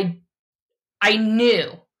I I I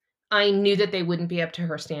knew I knew that they wouldn't be up to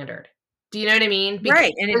her standard. Do you know what I mean? Because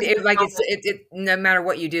Right, and it like, it no matter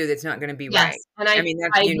what you do, that's not gonna be yes, right. and I mean,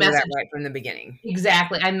 that's I you knew that messaged right from the beginning.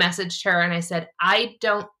 exactly. I messaged her and I said,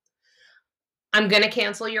 I'm gonna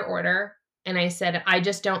cancel your order." And I said, "I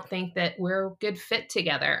just don't think that we're a good fit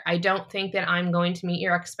together. I don't think that I'm going to meet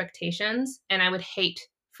your expectations, and I would hate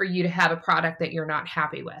for you to have a product that you're not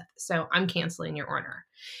happy with. So I'm canceling your order."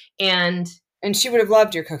 And And she would have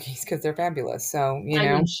loved your cookies because 'cause they're fabulous, so, I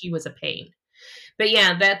mean, she was a pain. But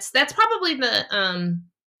yeah, that's probably the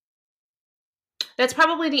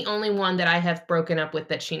only one that I have broken up with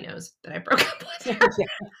that she knows that I broke up with her.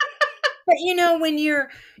 But,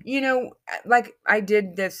 when like I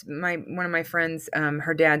did this, one of my friends,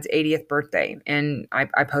 her dad's 80th birthday, and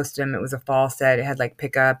I posted him. It was a fall set. It had like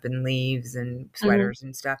pickup and leaves and Mhm, sweaters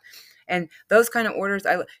and stuff. And those kind of orders,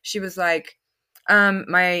 she was like,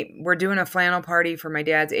 we're doing a flannel party for my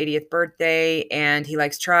dad's 80th birthday, and he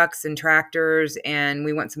likes trucks and tractors, and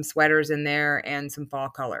we want some sweaters in there and some fall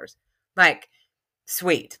colors. Like,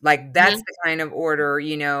 sweet. Like, that's mhm. the kind of order,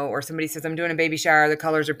 or somebody says, I'm doing a baby shower. The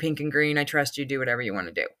colors are pink and green. I trust you. Do whatever you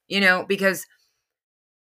want to do, because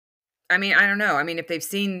I mean, I don't know. I mean, if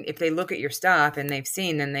they look at your stuff and they've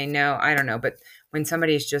seen, then they know. I don't know. But when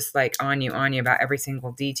somebody's just like on you about every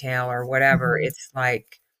single detail or whatever, Mhm. it's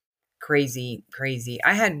like crazy, crazy.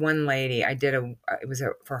 I had one lady, it was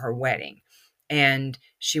for her wedding, and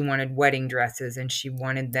she wanted wedding dresses, and she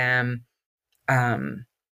wanted them, um,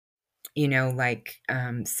 like,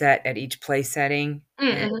 set at each place setting.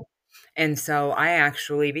 Mm, And mhm. and so I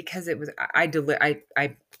actually, because it was I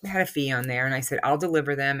had a fee on there, and I said, "I'll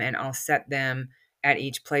deliver them and I'll set them at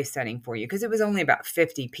each place setting for you," because it was only about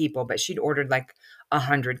 50 people, but she'd ordered like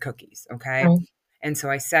 100 cookies, okay? Right. And so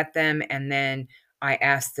I set them, and then I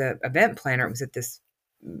asked the event planner, it was at this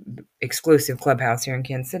exclusive clubhouse here in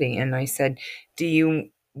Kansas City, and I said,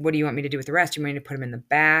 what do you want me to do with the rest? You want me to put them in the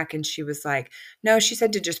back? And she was like, no, she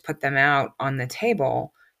said to just put them out on the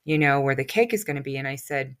table, where the cake is going to be. And I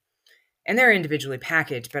said, and they're individually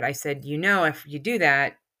packaged, but I said, if you do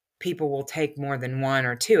that, people will take more than one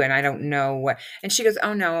or two, and I don't know what. And she goes,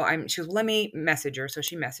 oh no, she goes, let me message her. So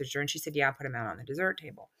she messaged her, and she said, yeah, I'll put them out on the dessert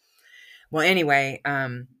table. Well, anyway,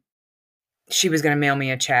 she was going to mail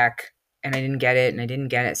me a check, and I didn't get it, and I didn't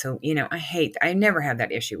get it. So, I never had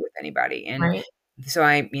that issue with anybody. And Right. so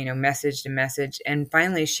I, messaged and messaged, and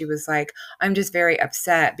finally she was like, I'm just very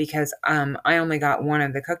upset because I only got one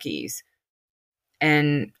of the cookies.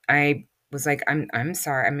 And I was like, I'm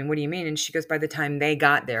sorry. I mean, what do you mean? And she goes, by the time they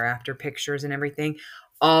got there, after pictures and everything,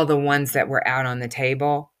 all the ones that were out on the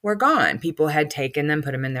table were gone. People had taken them,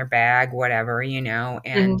 put them in their bag, whatever, and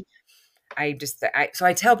Mhm. so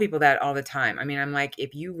I tell people that all the time. I mean, I'm like,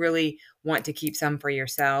 if you really want to keep some for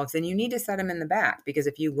yourselves, then you need to set them in the back, because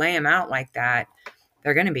if you lay them out like that,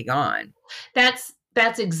 they're going to be gone. That's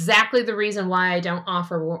exactly the reason why I don't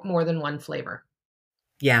offer more than one flavor,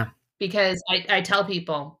 Yeah. because I tell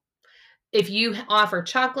people, if you offer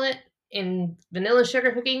chocolate and vanilla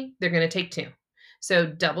sugar cookie, they're gonna take 2. So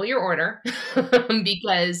double your order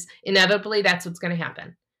because inevitably that's what's gonna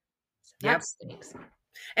happen. So that Yep. stinks.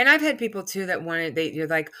 And I've had people too that you're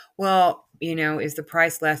like, well, is the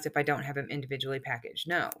price less if I don't have them individually packaged?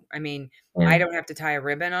 No. I mean, I Yeah, don't have to tie a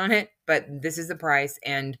ribbon on it, but this is the price,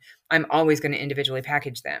 and I'm always going to individually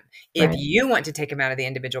package them. If right. you want to take them out of the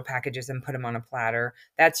individual packages and put them on a platter,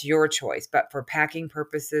 that's your choice. But for packing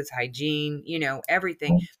purposes, hygiene,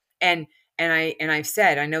 everything. Right. And I've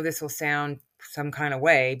said, I know this will sound some kind of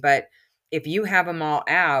way, but if you have them all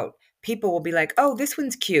out, people will be like, "Oh, this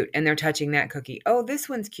one's cute," and they're touching that cookie. "Oh, this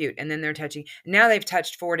one's cute," and then they're touching. Now they've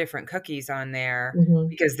touched 4 different cookies on there Mhm.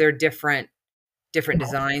 because they're different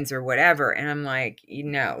designs or whatever, and I'm like,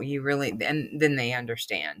 you really," and then they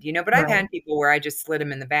understand, but I've Right. had people where I just slid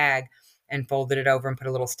them in the bag and folded it over and put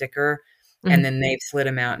a little sticker, and Mhm. then they've slid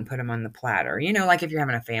them out and put them on the platter, like if you're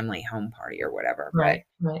having a family home party or whatever. But Right,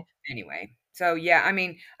 right. anyway, so yeah, I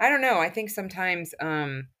mean, I don't know, I think sometimes,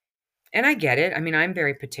 and I get it. I mean, I'm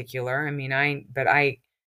very particular. I mean, I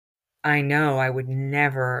know I would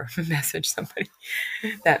never message somebody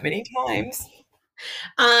that many times.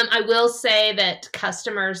 I will say that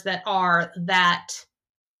customers that are that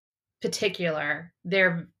particular,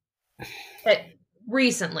 they're uh,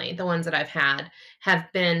 recently, the ones that I've had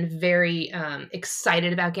have been very,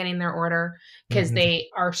 excited about getting their order because Mhm. they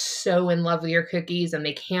are so in love with your cookies and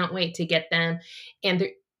they can't wait to get them, and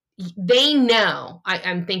they know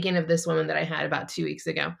I'm thinking of this woman that I had about 2 weeks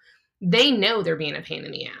ago. They know they're being a pain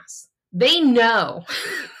in the ass. They know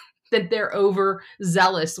that they're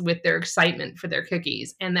overzealous with their excitement for their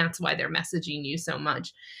cookies, and that's why they're messaging you so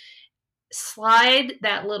much. Slide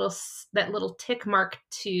that little tick mark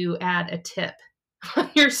to add a tip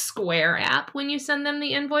on your Square app when you send them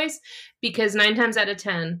the invoice, because 9 times out of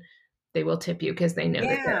 10, they will tip you because they know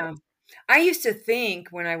that they're Yeah. I used to think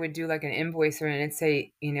when I would do like an invoice or and it'd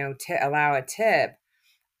say, allow a tip,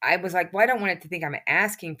 I was like, well, I don't want it to think I'm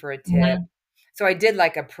asking for a tip. Mhm. So I did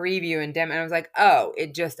like a preview and demo, and I was like, oh,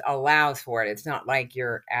 it just allows for it. It's not like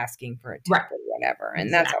you're asking for a tip Right, or whatever.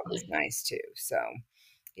 And that's always exactly. nice too. So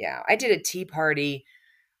yeah, I did a tea party.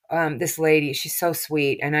 This lady, she's so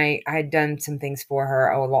sweet, and I had done some things for her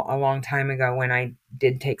a long time ago when I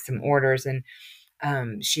did take some orders, and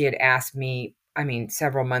she had asked me. I mean,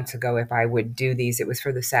 several months ago, if I would do these, it was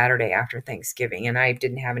for the Saturday after Thanksgiving, and I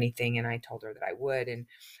didn't have anything, and I told her that I would,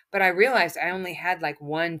 but I realized I only had like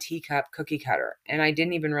one teacup cookie cutter, and I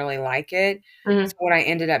didn't even really like it. So Mhm, what I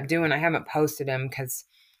ended up doing, I haven't posted them because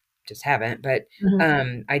just haven't, but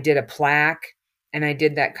mhm, I did a plaque, and I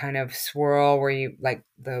did that kind of swirl where you like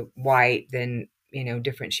the white, then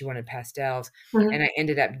different. She wanted pastels, and mhm. I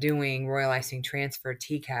ended up doing royal icing transfer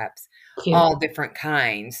teacups, Cute. all different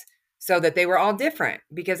kinds, so that they were all different.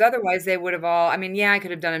 Because otherwise, they would have all. I mean, yeah, I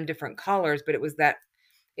could have done them different colors, but it was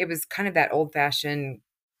kind of that old fashioned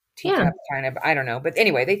Yeah, teacup kind of. I don't know, but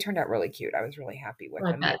anyway, they turned out really cute. I was really happy with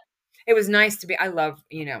I them. bet. It was nice to be. I love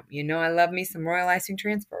I love me some royal icing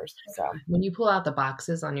transfers. So. When you pull out the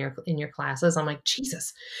boxes on your in your classes, I'm like,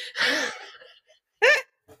 "Jesus.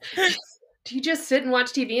 Do you just sit and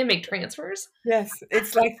watch TV and make transfers?" Yes,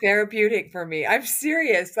 it's like therapeutic for me. I'm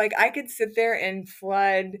serious. Like I could sit there and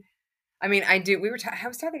flood. I mean, I do. I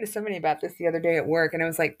was talking to somebody about this the other day at work, and I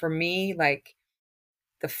was like, for me, like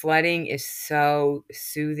the flooding is so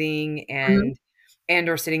soothing, Mhm. and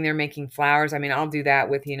or sitting there making flowers. I mean, I'll do that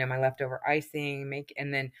with my leftover icing,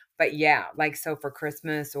 but yeah, like so for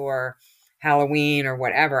Christmas or Halloween or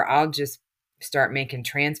whatever, I'll just start making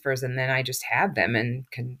transfers, and then I just have them and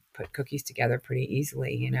can put cookies together pretty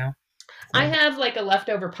easily. I So. have, like, a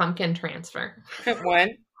leftover pumpkin transfer. One.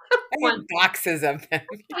 I have One. boxes of them.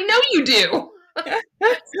 I know you do. I've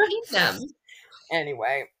seen them.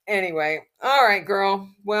 Anyway. All right, girl.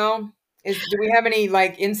 Well, do we have any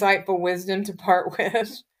like insightful wisdom to part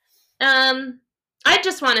with? Um, I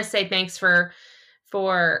just wanna say thanks for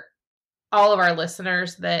all of our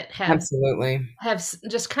listeners that Absolutely.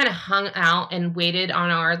 just kinda hung out and waited on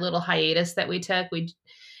our little hiatus that we took.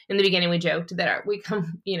 In the beginning, we joked that our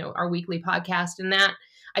weekly podcast, and that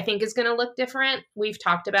I think is gonna look different. We've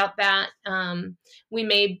talked about that. We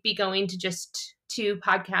may be going to just 2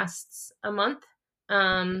 podcasts a month.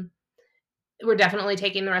 Um, we're definitely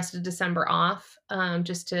taking the rest of December off,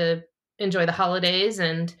 just to enjoy the holidays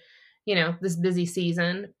and, this busy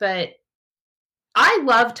season, but I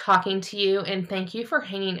love talking to you, and thank you for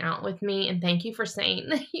hanging out with me, and thank you for saying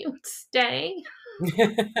that you'd stay,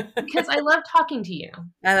 because I love talking to you.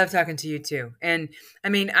 I love talking to you too. And I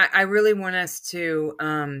mean, I really want us to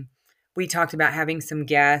we talked about having some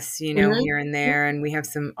guests, Mhm. here and there, and we have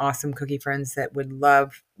some awesome cookie friends that would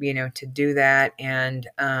love, to do that. And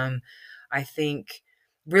I think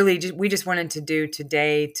really we just wanted to do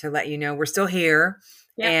today to let you know we're still here,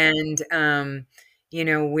 Yep. and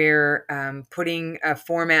we're putting a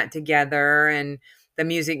format together, and the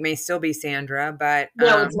music may still be Sandra, but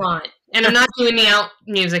No, it's not, and I'm not doing the out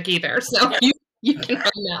music either, so you can have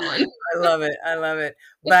that one. I love it. I love it.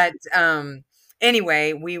 But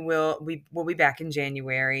anyway, we'll be back in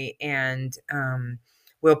January, and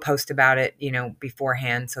we'll post about it,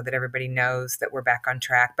 beforehand so that everybody knows that we're back on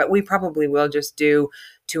track. But we probably will just do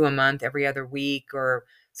 2 a month every other week, or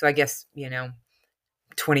so I guess,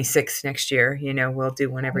 26 next year, we'll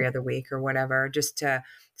do one every other week or whatever, just to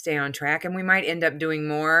stay on track. And we might end up doing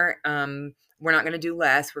more. We're not going to do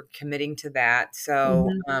less. We're committing to that. So,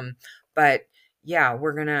 Mhm. but yeah,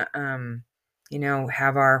 we're going to,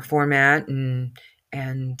 have our format, and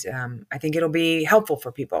I think it'll be helpful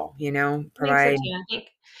for people, I think so provide. too. I think,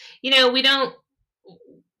 you know, we don't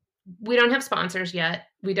have sponsors yet.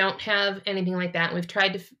 We don't have anything like that.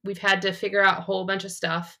 We've had to figure out a whole bunch of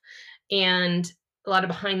stuff and a lot of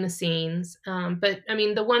behind the scenes. But I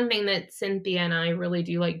mean, the one thing that Cynthia and I really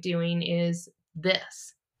do like doing is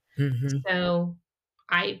this. Mhm. So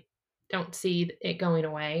I don't see it going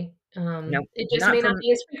away. Nope, It just not may not from.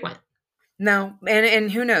 be as frequent. No,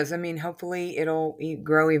 and who knows? I mean, hopefully it'll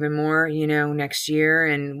grow even more, next year,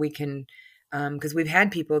 and we can, because we've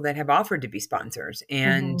had people that have offered to be sponsors,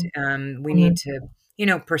 and Mhm, we need mhm.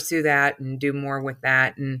 to, pursue that and do more with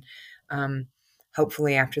that, and um,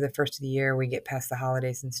 hopefully after the first of the year, we get past the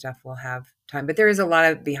holidays and stuff, we'll have time. But there is a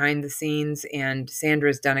lot of behind the scenes, and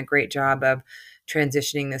Sandra's done a great job of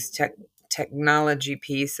transitioning this technology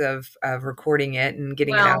piece of recording it and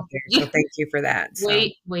getting it out Well, there. So thank you for that. So.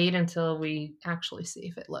 wait until we actually see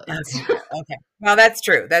if it loads. Okay. Okay. Well, that's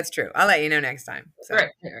true. That's true. I'll let you know next time. So, Right,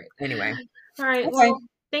 right, right. anyway. All right. Okay. Well,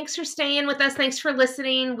 thanks for staying with us. Thanks for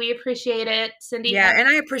listening. We appreciate it. Cindy, Yeah, have and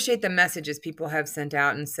I appreciate the messages people have sent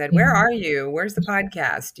out and said, "Where Mhm. are you? Where's the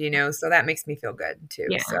podcast?" So that makes me feel good too.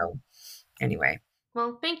 Yeah. So, anyway,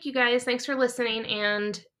 Well, thank you guys. Thanks for listening,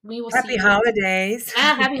 and we will see happy you. holidays.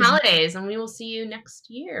 Yeah, happy holidays, and we will see you next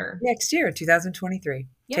year. Next year, 2023.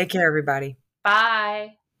 Yep. Take care, everybody.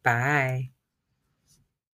 Bye. Bye.